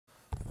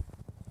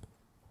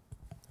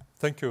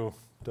Thank you,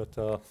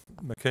 Dr.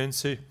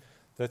 Mackenzie.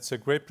 That's a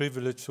great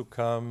privilege to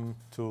come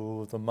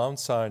to the Mount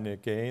Sinai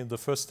again. The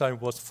first time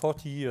was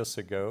 40 years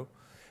ago,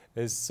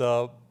 as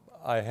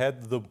I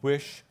had the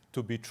wish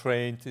to be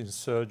trained in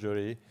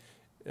surgery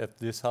at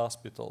this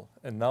hospital.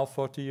 And now,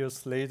 40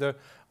 years later,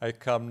 I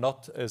come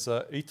not as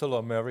an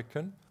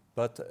Italo-American,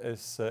 but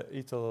as an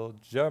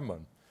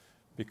Italo-German,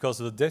 because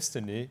the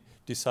destiny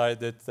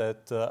decided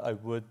that I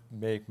would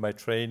make my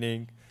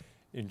training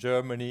in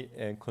Germany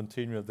and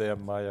continue there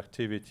my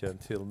activity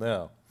until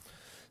now.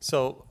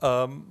 So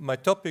my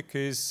topic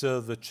is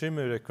the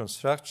Chimney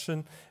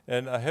Reconstruction,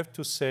 and I have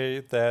to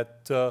say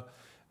that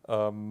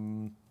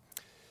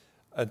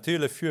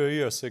until a few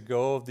years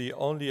ago, the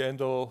only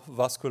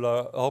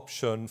endovascular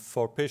option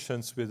for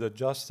patients with a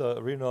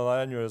Juxtarenal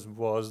Aneurysm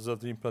was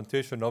the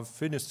implantation of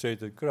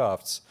fenestrated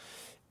grafts.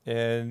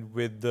 And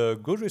with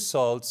good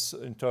results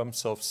in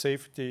terms of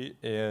safety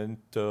and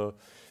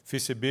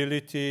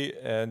feasibility,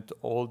 and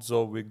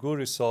also with good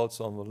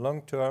results on the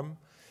long term.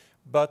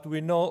 But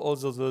we know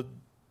also the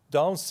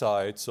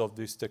downsides of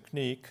this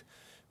technique,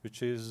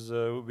 which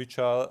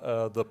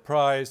are the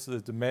price, the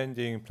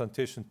demanding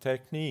implantation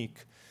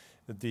technique,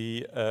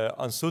 the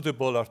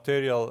unsuitable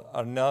arterial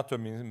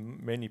anatomy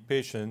in many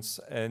patients,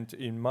 and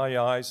in my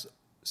eyes,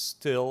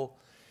 still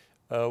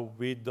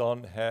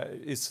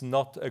it's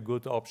not a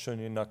good option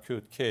in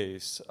acute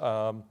case.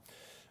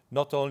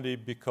 Not only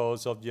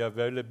because of the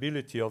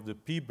availability of the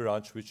P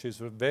branch, which is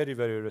very,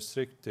 very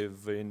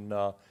restrictive in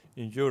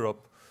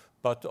Europe,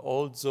 but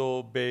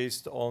also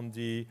based on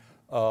the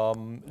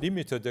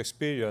limited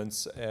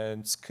experience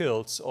and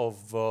skills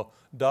of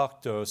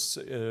doctors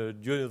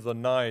during the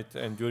night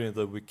and during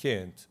the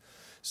weekend.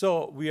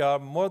 So we are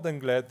more than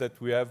glad that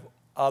we have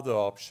other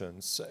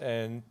options,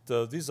 and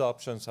these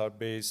options are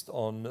based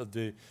on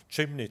the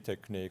Chimney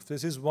technique.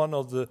 This is one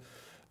of the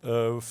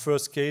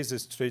first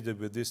cases treated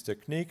with this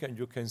technique, and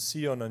you can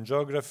see on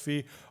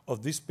angiography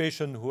of this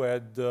patient who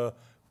had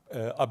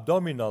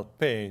abdominal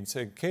pains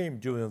and came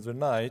during the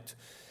night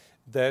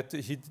that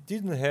he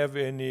didn't have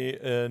any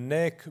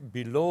neck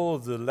below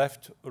the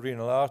left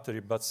renal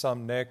artery, but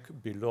some neck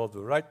below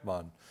the right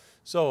one.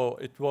 So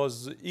it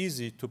was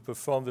easy to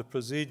perform the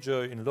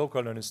procedure in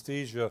local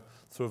anesthesia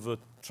through the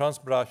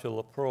transbrachial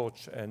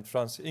approach and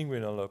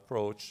transinguinal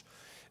approach,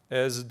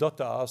 as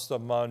Dr.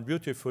 Osterman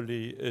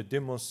beautifully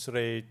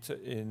demonstrates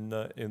in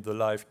the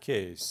live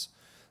case.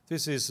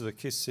 This is the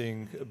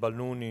kissing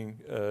ballooning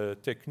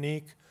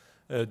technique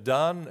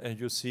done, and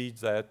you see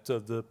that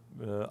the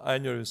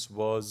aneurysm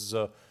was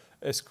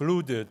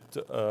excluded,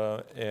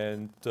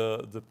 and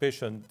the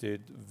patient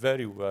did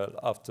very well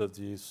after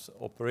this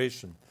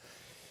operation.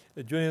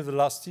 During the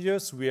last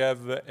years, we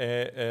have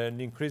an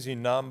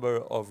increasing number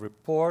of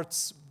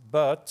reports,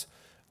 but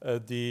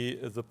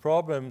the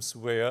problems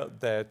were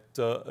that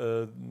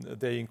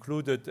they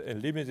included a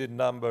limited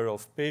number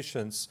of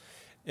patients,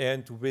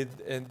 and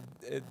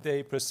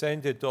they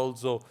presented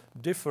also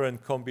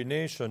different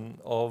combination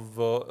of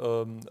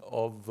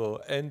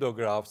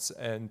endografts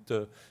and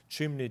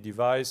chimney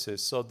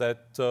devices, so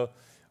that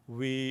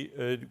we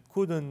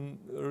couldn't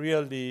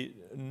really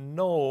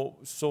know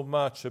so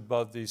much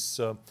about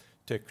this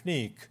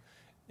technique.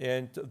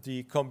 And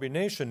the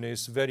combination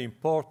is very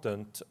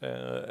important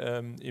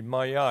in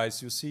my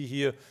eyes. You see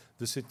here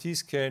the CT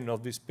scan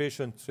of this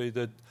patient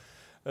treated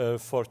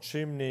for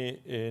chimney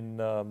in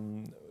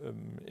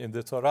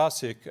the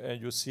thoracic,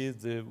 and you see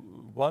the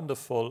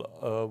wonderful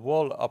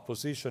wall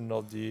apposition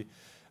of the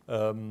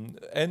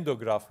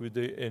endograft with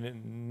the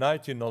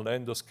nitinol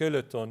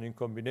endoskeleton in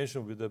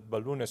combination with the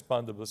balloon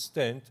expandable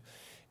stent,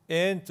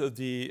 and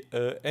the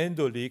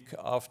endoleak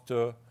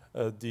after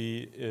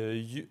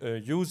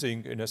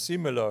using in a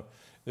similar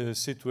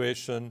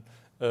situation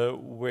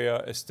where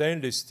a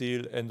stainless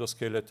steel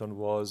endoskeleton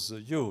was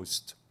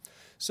used.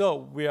 So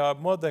we are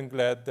more than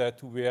glad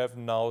that we have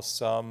now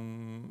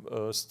some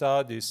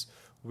studies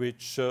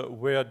which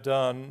were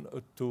done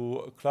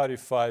to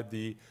clarify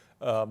the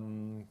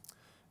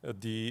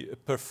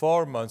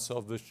performance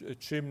of the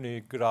chimney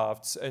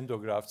grafts,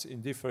 endografts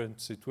in different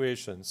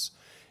situations.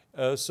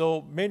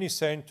 So many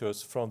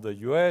centers from the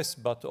US,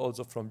 but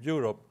also from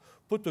Europe,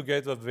 put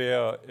together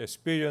their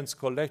experience,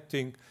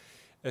 collecting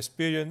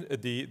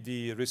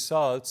the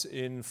results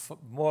in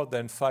more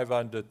than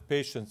 500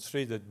 patients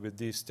treated with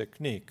this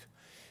technique.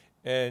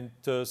 And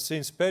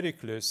since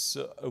Pericles,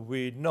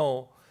 we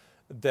know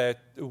that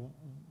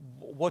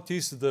what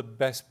is the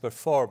best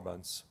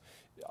performance.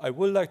 I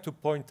would like to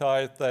point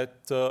out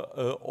that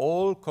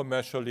all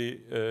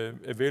commercially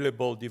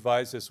available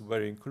devices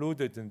were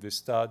included in this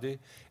study,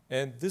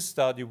 and this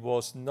study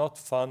was not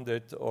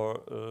funded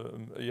or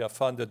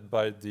funded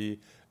by the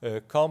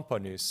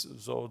companies,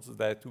 so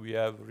that we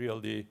have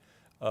really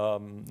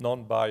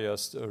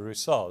non-biased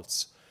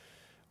results.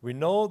 We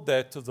know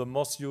that the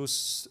most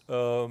used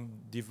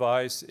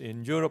device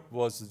in Europe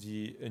was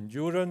the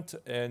Endurant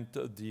and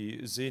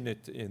the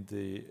Zenith in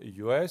the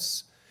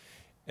US.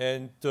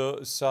 And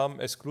some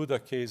excluder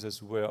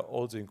cases were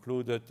also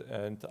included,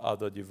 and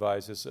other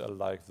devices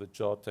like the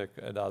Jotec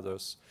and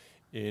others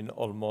in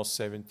almost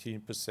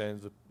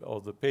 17%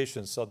 of the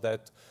patients, so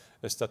that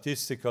a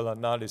statistical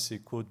analysis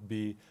could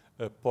be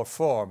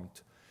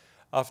performed.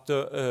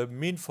 After a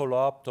mean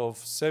follow-up of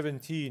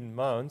 17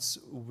 months,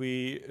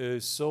 we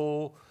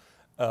saw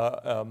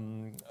a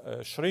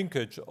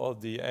shrinkage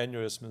of the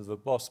aneurysm of the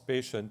both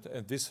patient,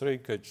 and this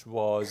shrinkage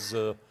was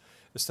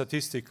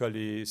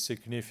statistically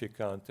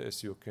significant,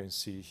 as you can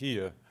see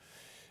here.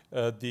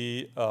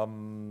 The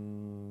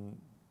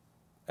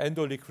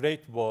endoleak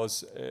rate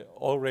was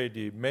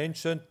already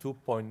mentioned,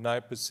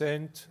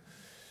 2.9%.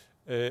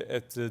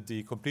 At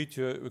the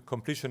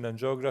completion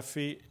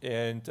angiography,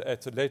 and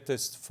at the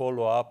latest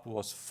follow-up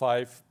was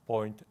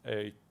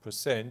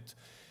 5.8%.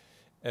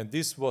 And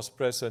this was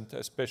present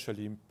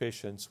especially in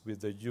patients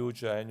with a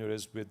huge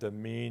aneurysm with a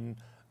mean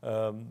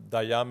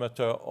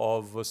diameter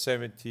of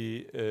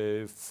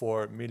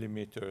 74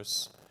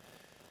 millimeters.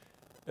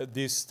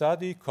 This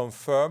study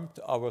confirmed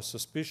our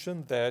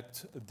suspicion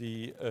that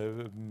the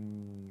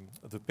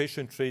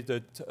patient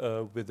treated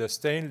with a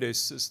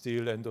stainless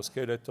steel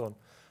endoskeleton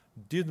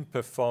didn't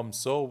perform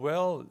so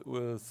well.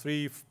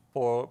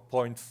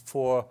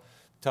 3.4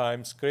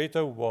 times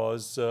greater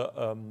was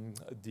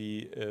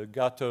the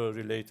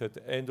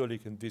gutter-related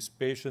endoleak in this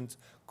patient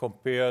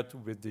compared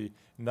with the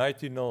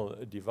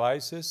nitinol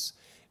devices.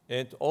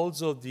 And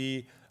also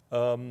the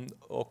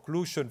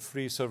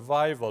occlusion-free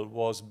survival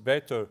was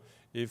better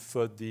if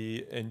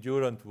the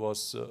endurant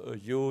was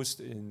used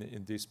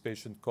in this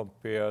patient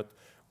compared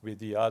with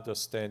the other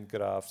stent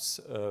grafts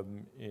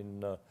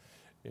in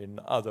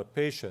other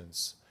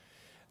patients.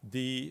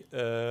 The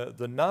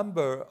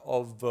number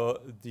of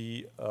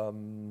the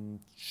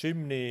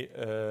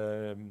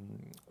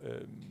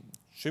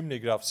chimney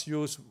grafts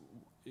used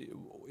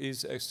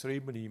is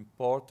extremely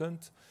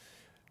important,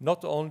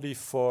 not only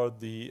for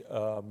the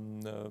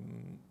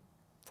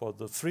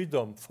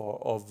freedom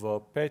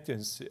of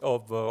patency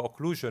of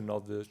occlusion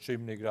of the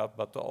chimney graft,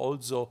 but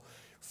also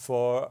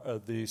for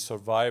the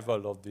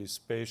survival of this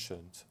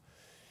patient.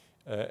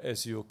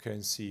 As you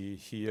can see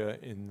here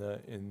in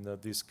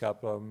this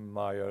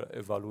Kaplan-Meier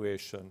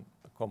evaluation,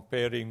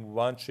 comparing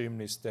one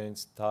chimney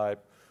stent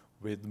type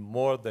with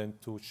more than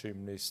 2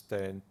 chimney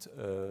stents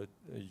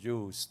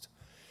used.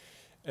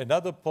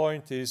 Another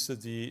point is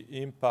the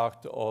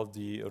impact of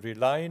the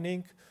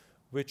relining,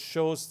 which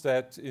shows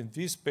that in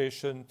this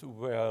patient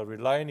where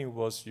relining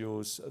was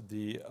used,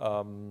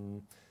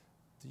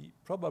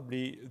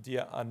 probably the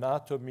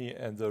anatomy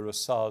and the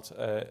result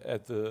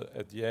at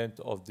the end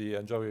of the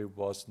angiography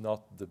was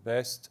not the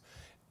best,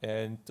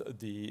 and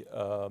the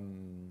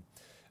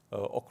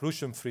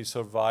occlusion-free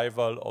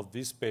survival of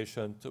this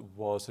patient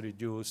was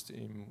reduced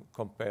in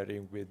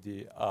comparing with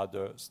the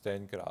other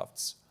stent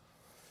grafts.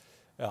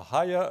 A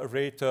higher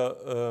rate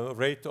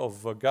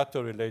of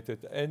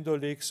gutter-related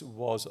endoleaks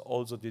was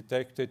also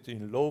detected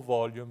in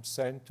low-volume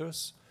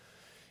centers,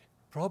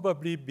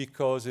 probably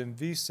because in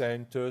these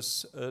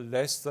centers,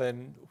 less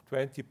than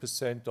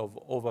 20% of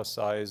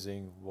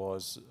oversizing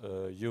was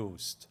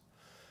used.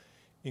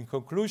 In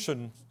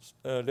conclusion,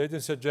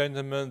 ladies and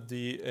gentlemen,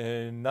 the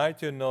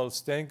nitinol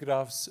stent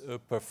grafts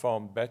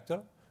performed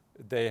better.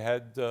 They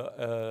had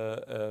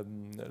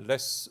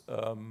less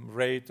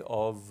rate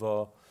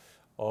of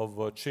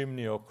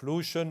chimney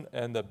occlusion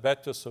and a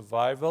better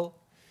survival.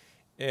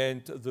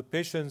 And the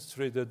patients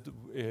treated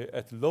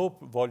at low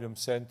volume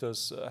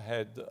centers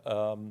had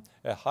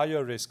a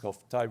higher risk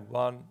of type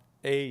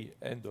 1A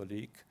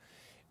endoleak.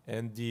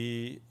 And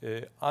the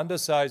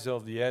undersize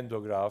of the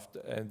endograft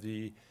and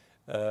the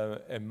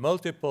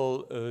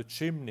multiple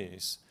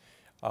chimneys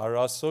are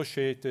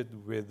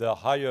associated with a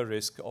higher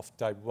risk of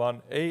type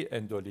 1A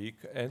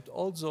endoleak and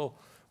also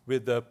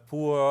with a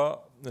poor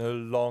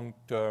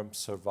long-term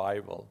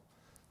survival.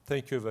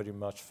 Thank you very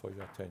much for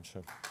your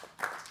attention.